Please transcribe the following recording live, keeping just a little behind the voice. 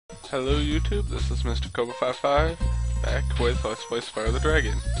Hello YouTube, this is Mr. Cobra55, back with Let's Play Spyro the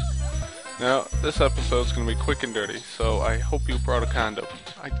Dragon. Now, this episode is going to be quick and dirty, so I hope you brought a condom.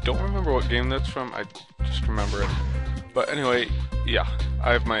 I don't remember what game that's from, I just remember it. But anyway, yeah,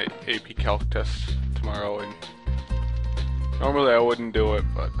 I have my AP Calc test tomorrow, and normally I wouldn't do it,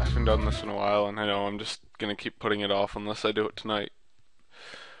 but I haven't done this in a while, and I know I'm just going to keep putting it off unless I do it tonight.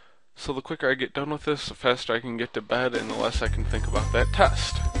 So the quicker I get done with this, the faster I can get to bed, and the less I can think about that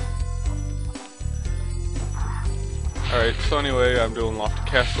test. Alright, so anyway, I'm doing Lofty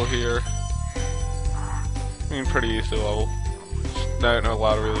Castle here. I mean, pretty easy level. Not in a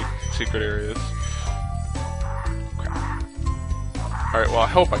lot of really secret areas. Alright, well I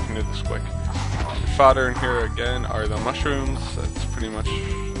hope I can do this quick. The fodder in here again are the mushrooms. That's pretty much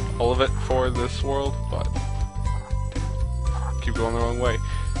all of it for this world, but keep going the wrong way.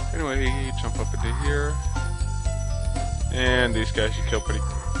 Anyway, jump up into here. And these guys you kill pretty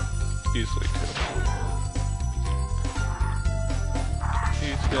easily too.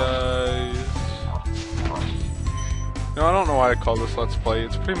 These guys. No, I don't know why I call this Let's Play.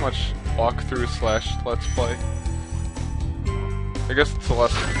 It's pretty much walkthrough slash Let's Play. I guess it's a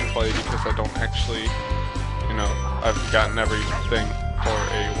Let's Play because I don't actually, you know, I've gotten everything for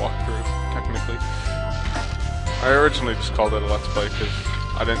a walkthrough, technically. I originally just called it a Let's Play because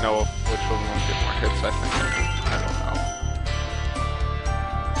I didn't know which one would get more hits, I think. I don't know.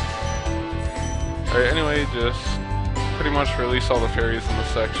 Alright, anyway, just pretty much release all the fairies in the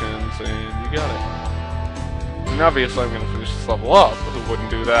sections, and you got it. And obviously I'm going to finish this level up, but who wouldn't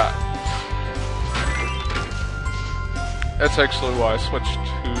do that? That's actually why I switched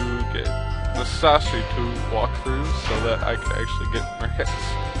to get necessity to walkthroughs, so that I could actually get more hits.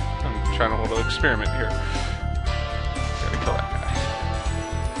 I'm trying a little experiment here. Gotta kill that guy.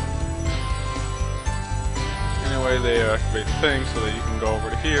 Anyway, they activate the thing so that you can go over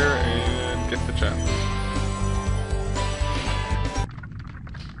to here and get the gems.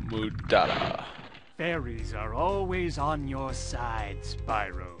 Mudada. Fairies are always on your side,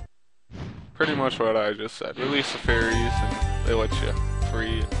 Spyro. Pretty much what I just said. Release the fairies and they let you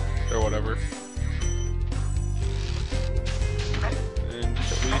free or whatever. And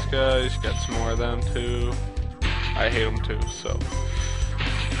kill these guys, you got some more of them too. I hate them too, so.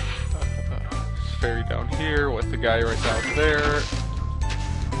 This fairy down here with the guy right down there.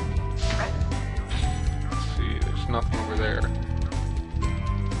 Let's see, there's nothing over there.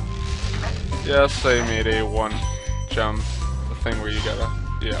 Yes, they made a one gem, the thing where you gotta,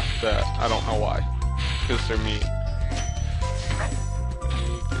 yeah, that. I don't know why, because they're mean.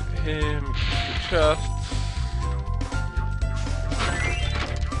 Get him, get the chests.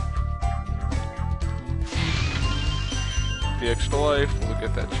 The extra life, we'll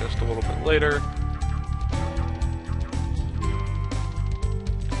get that chest a little bit later.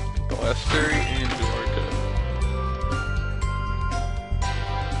 The last fairy, and you are good.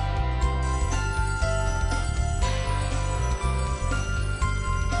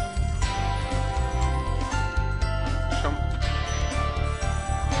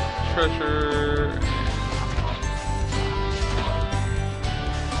 Treasure.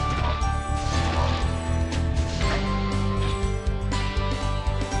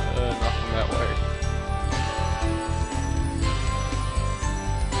 Nothing that way.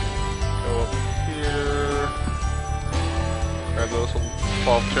 Go up here. Grab those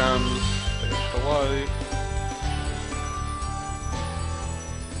 12 gems. There's the life.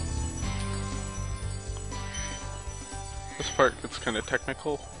 This part gets kind of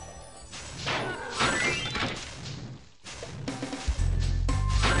technical.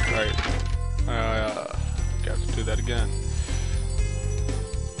 Alright, got to do that again.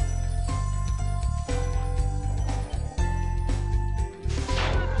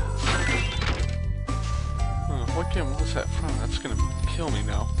 What game was that from? That's gonna kill me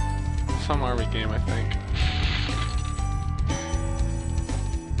now. Some army game, I think.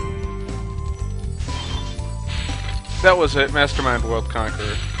 That was it, Mastermind World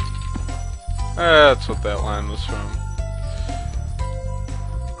Conqueror. That's what that line was from.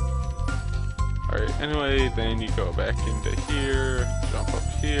 Alright, anyway, then you go back into here, jump up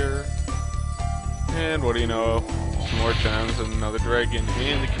here, and what do you know, some more gems and another dragon,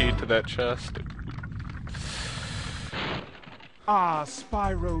 and the key to that chest. Ah,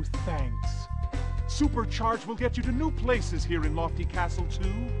 Spyro, thanks. Supercharge will get you to new places here in Lofty Castle,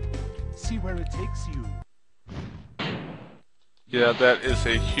 too. See where it takes you. Yeah, that is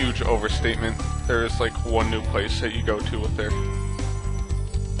a huge overstatement. There is like one new place that you go to with there.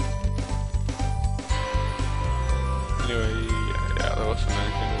 Anyway, yeah, there wasn't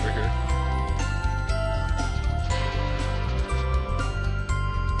anything over here.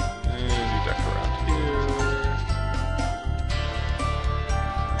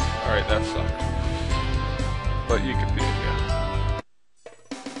 Alright, that sucked. But you get the idea.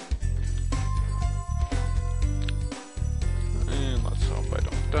 And let's hope I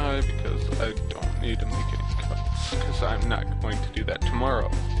don't die, because I don't need to make any cuts, because I'm not going to do that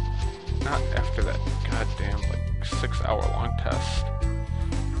tomorrow. Not after that goddamn, like, 6-hour-long test.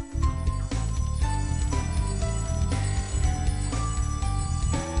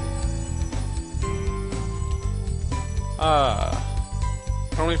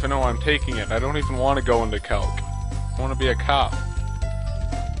 I don't even know why I'm taking it. I don't even want to go into calc. I want to be a cop.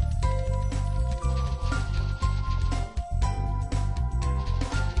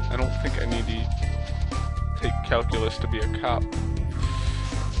 I don't think I need to take calculus to be a cop.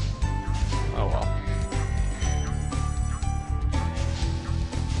 Oh well.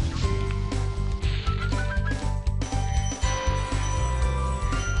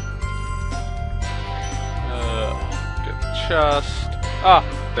 Just... Ah!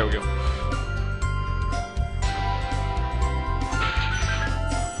 There we go.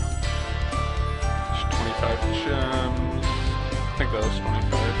 Just 25 gems. I think that was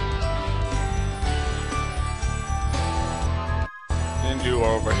 25. And you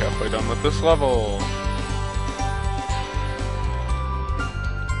are over halfway done with this level.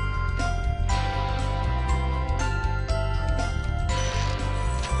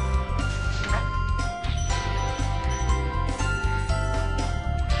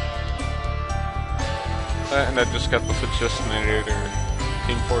 And I just got the Phagistinator in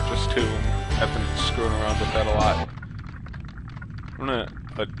Team Fortress 2, and I've been screwing around with that a lot. I'm gonna...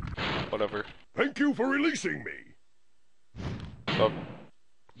 whatever. Thank you for releasing me! So,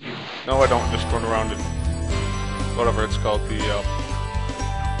 no, I don't just run around and... whatever it's called, the,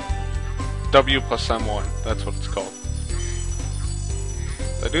 W plus M1, that's what it's called.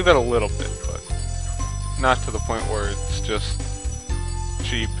 I do that a little bit, but not to the point where it's just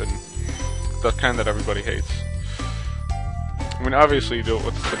cheap and the kind that everybody hates. I mean, obviously you do it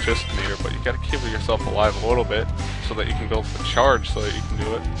with the Phagistinator, but you gotta keep yourself alive a little bit so that you can build the charge so that you can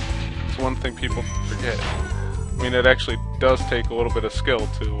do it. It's one thing people forget. I mean, it actually does take a little bit of skill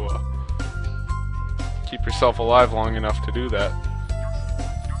to keep yourself alive long enough to do that.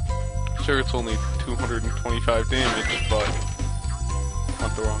 Sure, it's only 225 damage, but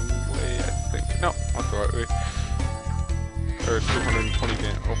went the wrong way, I think. No, went the right way. Or 220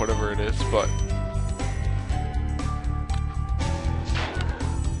 damage, or whatever it is, but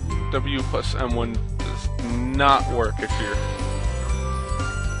W plus M1 does not work if you're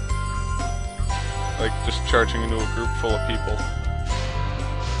like just charging into a group full of people.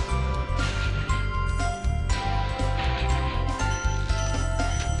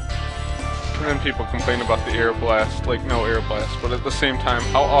 And then people complain about the air blast, like no air blast, but at the same time,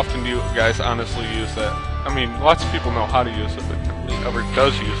 how often do you guys honestly use that? I mean, lots of people know how to use it, but nobody ever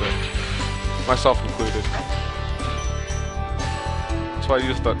does use it. Myself included. That's why I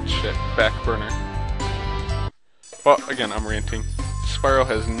use that shit. Back burner. But, again, I'm ranting. Spyro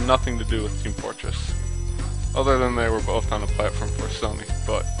has nothing to do with Team Fortress. Other than they were both on a platform for Sony,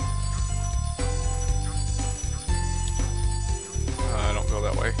 but... I don't go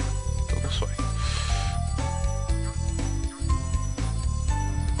that way. Go this way.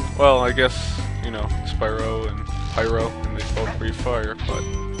 Well, I guess... you know, Spyro and Pyro, and they both breathe fire, but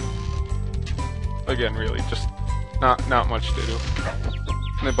again, really, just not much to do.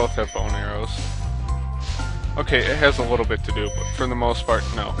 And they both have bow and arrows. Okay, it has a little bit to do, but for the most part,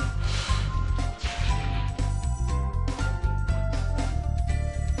 no.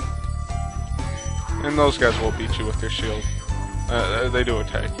 And those guys will beat you with their shield. They do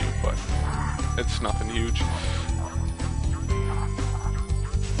attack you, but it's nothing huge.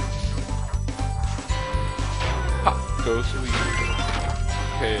 Ha! Goes lead.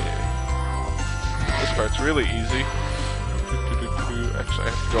 Okay. This part's really easy. Actually, I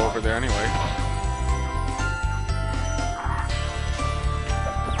have to go over there anyway.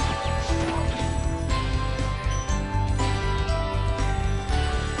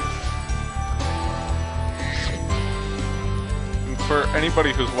 For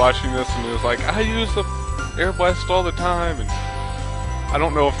anybody who's watching this and is like, I use the air blast all the time, and I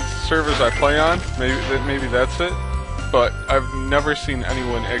don't know if it's the servers I play on, maybe that's it, but I've never seen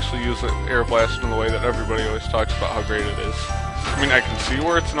anyone actually use the air blast in the way that everybody always talks about how great it is. I mean, I can see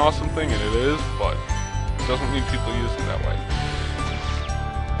where it's an awesome thing, and it is, but it doesn't mean people use it that way.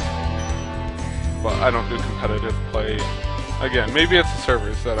 But I don't do competitive play. Again, maybe it's the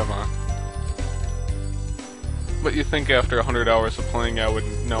servers that I'm on. But you think after 100 hours of playing I would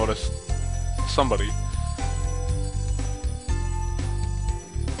notice somebody.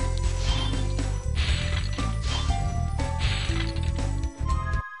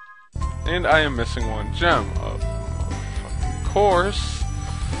 And I am missing one gem. Of course.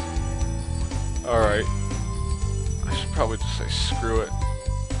 Alright. I should probably just say screw it.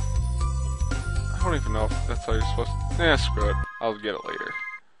 I don't even know if that's how you're supposed to... Nah, screw it. I'll get it later.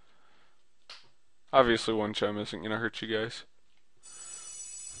 Obviously one gem isn't gonna hurt you guys.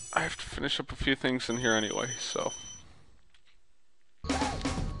 I have to finish up a few things in here anyway, so...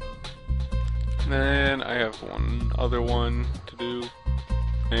 Then I have one other one to do,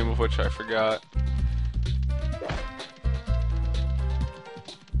 name of which I forgot.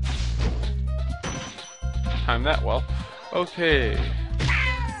 Time that well. Okay.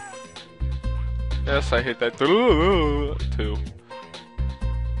 Yes, I hate that too.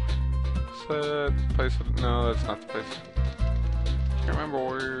 Is that the place? No, that's not the place. I can't remember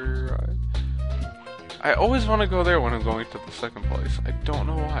where I always want to go there when I'm going to the second place. I don't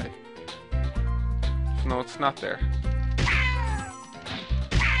know why. No, it's not there.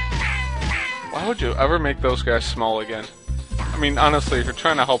 Why would you ever make those guys small again? I mean, honestly, if you're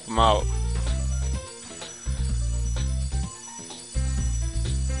trying to help them out.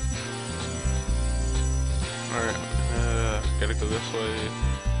 Alright, gotta go this way.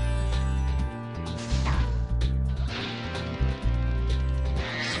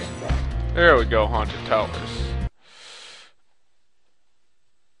 There we go, Haunted Towers.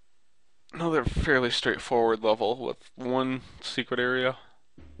 Another fairly straightforward level with one secret area,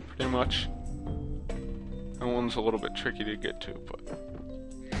 pretty much. And one's a little bit tricky to get to, but...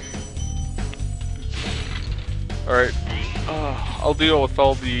 Alright, I'll deal with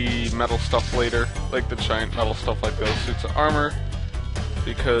all the metal stuff later, like the giant metal stuff like those suits of armor,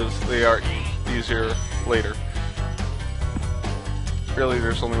 because they are easier later. Really,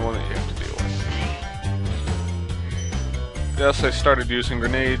 there's only one that you have to deal with. Yes, I started using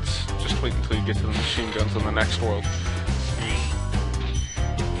grenades. Just wait until you get to the machine guns in the next world.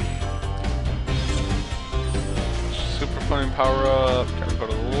 Super flame power up. Gotta go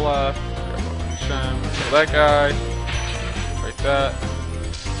to the left. Gotta go to the gem. Kill that guy. Break that.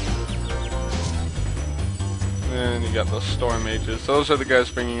 Then you got those storm mages. Those are the guys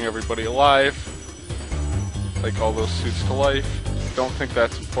bringing everybody alive. Like all those suits to life. Don't think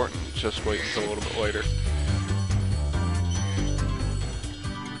that's important. Just wait until a little bit later.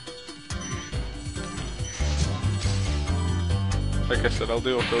 Like I said, I'll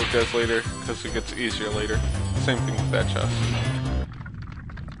deal with those guys later, because it gets easier later. Same thing with that chest.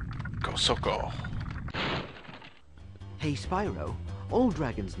 Go Soko. Hey Spyro, all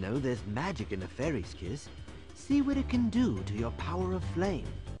dragons know there's magic in a fairy's kiss. See what it can do to your power of flame.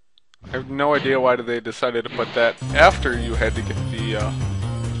 I have no idea why they decided to put that after you had to get the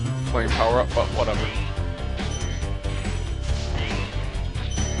flame power up, but whatever.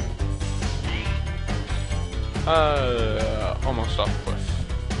 Almost off the cliff.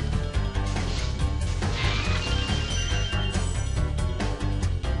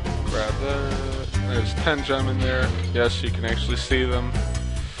 Grab that. There's 10 gem in there. Yes, you can actually see them.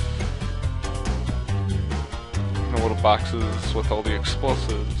 The little boxes with all the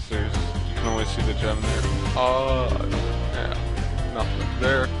explosives. You can only see the gem there. Yeah, nothing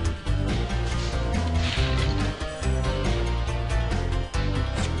there.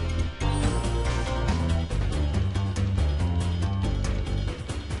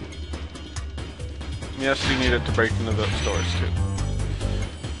 Yes, you need it to break into those doors too.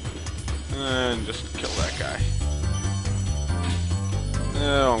 And just kill that guy.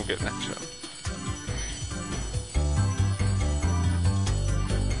 Oh, I'm getting that gem.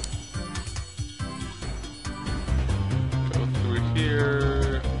 Go through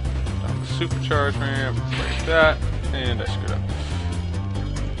here. Down the supercharge ramp. Break that. And I screwed up.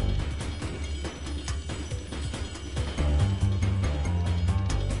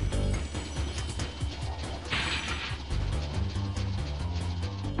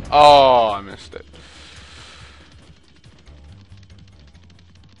 Oh, I missed it.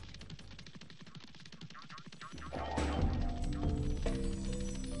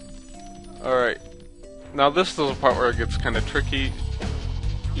 Alright. Now this is the part where it gets kind of tricky.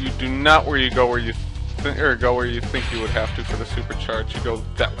 You do not go where you think you would have to for the supercharge. You go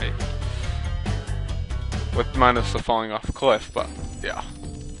that way. With minus the falling off a cliff, but yeah.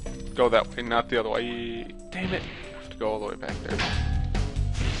 Go that way, not the other way. Damn it. I have to go all the way back there.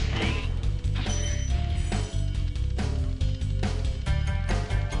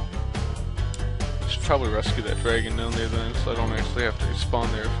 Probably rescue that dragon down there then, so I don't actually have to respawn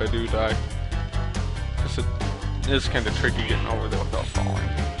there if I do die. Because it is kind of tricky getting over there without falling.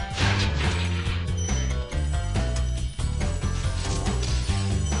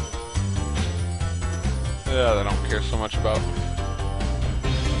 Yeah, I don't care so much about.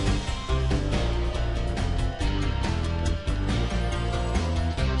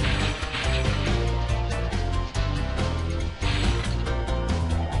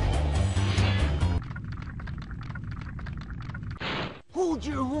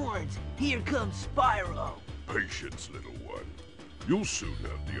 Hold your horns! Here comes Spyro! Patience, little one. You'll soon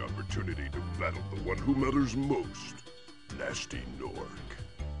have the opportunity to battle the one who matters most. Nasty Nork.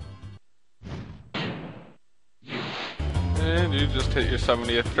 And you just hit your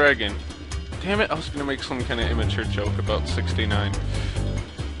 70th dragon. Damn it, I was gonna make some kind of immature joke about 69.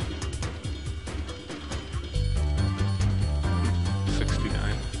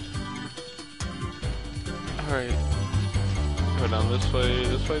 Alright. Go down this way,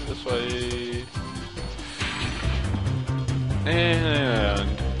 this way, this way.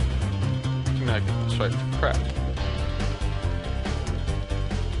 And can I get this right? Crap.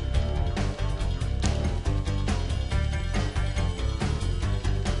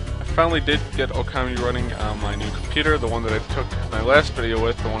 I finally did get Okami running on my new computer, the one that I took my last video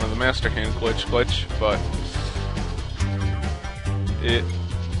with, the one of the Master Hand glitch, but it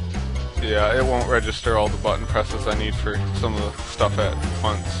won't register all the button presses I need for some of the stuff at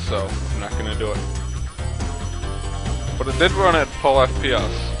once, so I'm not gonna do it. But it did run at full FPS,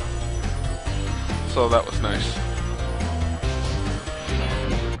 so that was nice.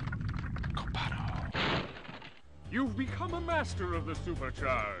 You've become a master of the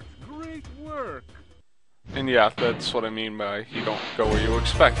supercharge. Great work. And yeah, that's what I mean by you don't go where you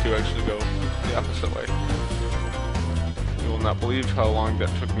expect, you actually go the opposite way. You will not believe how long that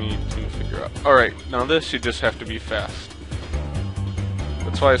took me to figure out. Alright, now this you just have to be fast.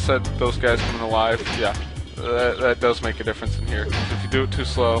 That's why I said those guys coming alive, yeah, that does make a difference in here. If you do it too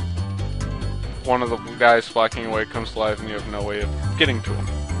slow, one of the guys blocking away comes alive and you have no way of getting to him.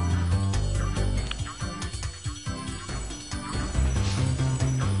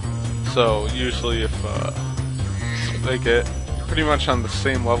 So usually if they get pretty much on the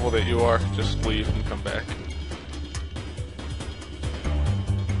same level that you are, just leave and come back.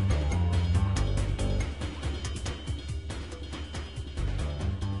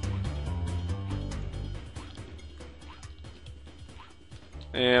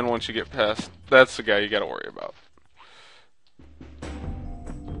 And once you get past, that's the guy you gotta worry about.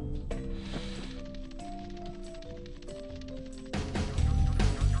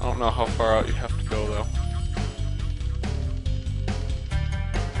 I don't know how far out you have to go though.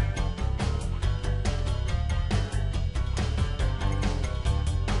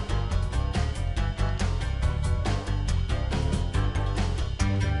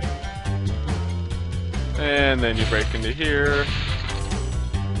 And then you break into here.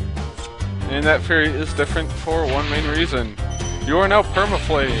 And that fairy is different for one main reason. You are now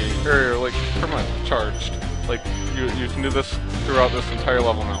perma-flame, or like perma-charged. Like you can do this throughout this entire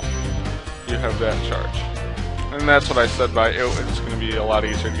level now. You have that charge. And that's what I said by it's going to be a lot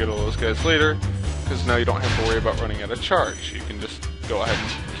easier to get all those guys later, because now you don't have to worry about running out of charge. You can just go ahead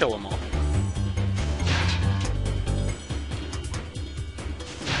and kill them all.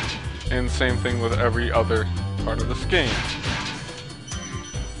 And same thing with every other part of this game.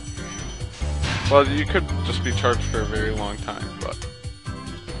 Well, you could just be charged for a very long time, but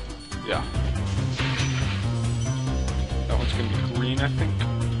yeah. That one's gonna be green, I think.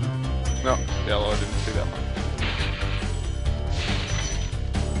 No, yellow, I didn't see that one.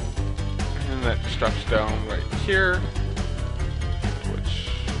 And that just drops down right here, which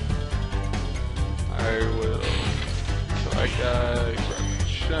I will. So I got grab the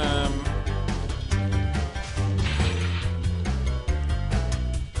gem.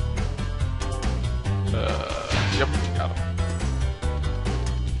 Yep, got him.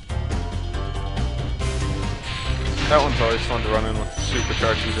 That one's always fun to run in with the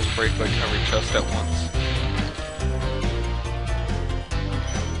supercharge and just break like every chest at once.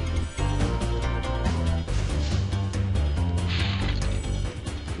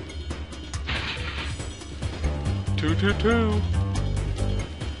 Two.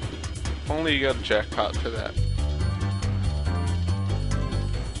 If only you got a jackpot to that.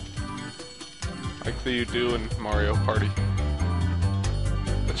 Like that you do in Mario Party.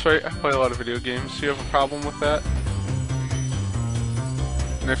 That's right, I play a lot of video games. Do you have a problem with that?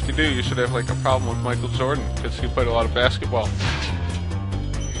 And if you do, you should have like a problem with Michael Jordan, because he played a lot of basketball.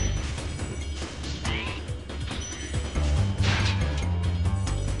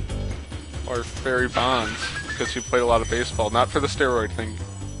 Or Barry Bonds, because he played a lot of baseball. Not for the steroid thing.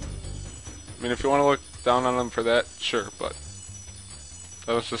 I mean, if you want to look down on him for that, sure, but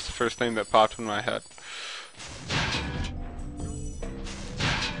that was just the first thing that popped in my head.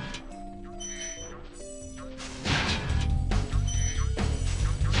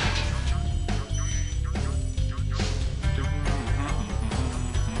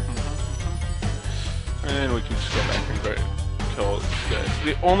 And we can just go back and kill these guys.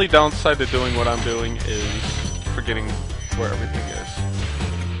 The only downside to doing what I'm doing is forgetting where everything is.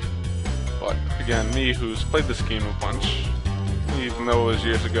 But again, me who's played this game a bunch, even though it was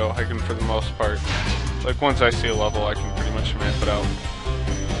years ago, I can for the most part, like once I see a level I can pretty much map it out.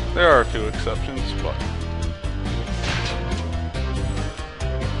 There are a few exceptions, but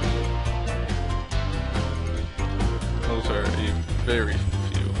those are a very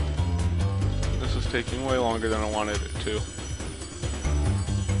few. This is taking way longer than I wanted it to.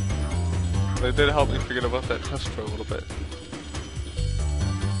 They did help me forget about that test for a little bit.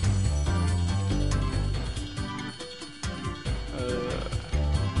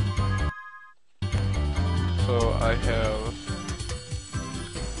 So I have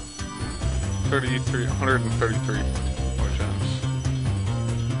 133 more gems.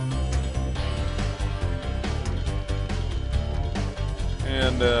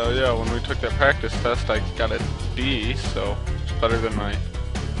 And yeah, when we took that practice test, I got a D, so it's better than my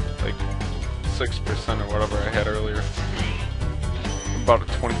like 6% or whatever I had earlier. About a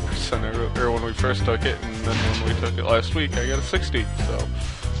 20% or when we first took it, and then when we took it last week, I got a 60. So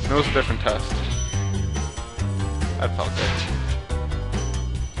it was a different test. That felt good.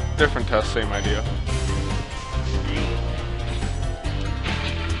 Different test, same idea.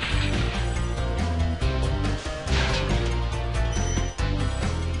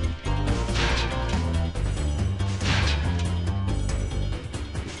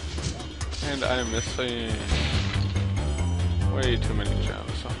 And I'm missing way too many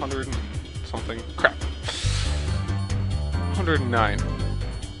gems. 100 and something. Crap. 109.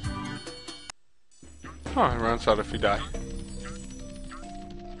 Oh, it runs out if you die.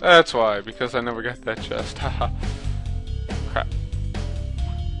 That's why, because I never got that chest. Haha. Crap.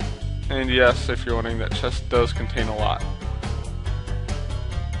 And yes, if you're wondering, that chest does contain a lot.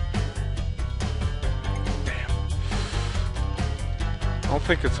 Damn. I don't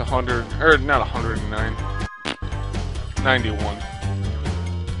think it's 100, or not 109. 91.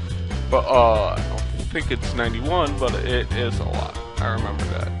 But, I don't think it's 91, but it is a lot. I remember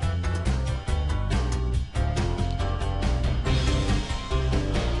that.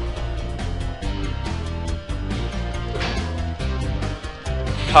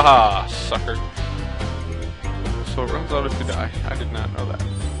 Haha, sucker. So it runs out if you die. I did not know that.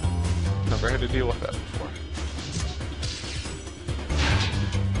 Never had to deal with that before.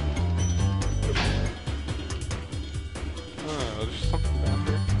 Oh, there's something down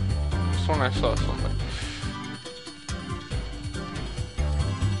here. This one I saw something.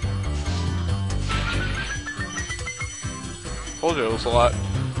 Told you it was a lot.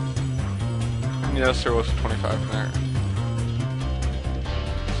 And yes, there was a 25 in there.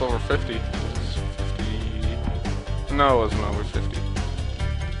 Over 50. It's 50. No, it wasn't over 50.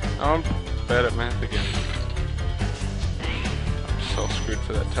 I'm bad at math again. I'm so screwed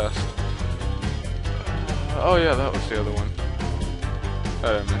for that test. Oh yeah, that was the other one.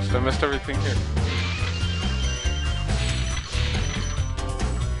 That I missed. I missed everything here.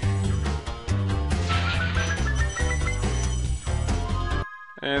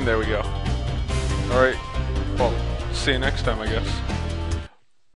 And there we go. Alright. Well, see you next time, I guess.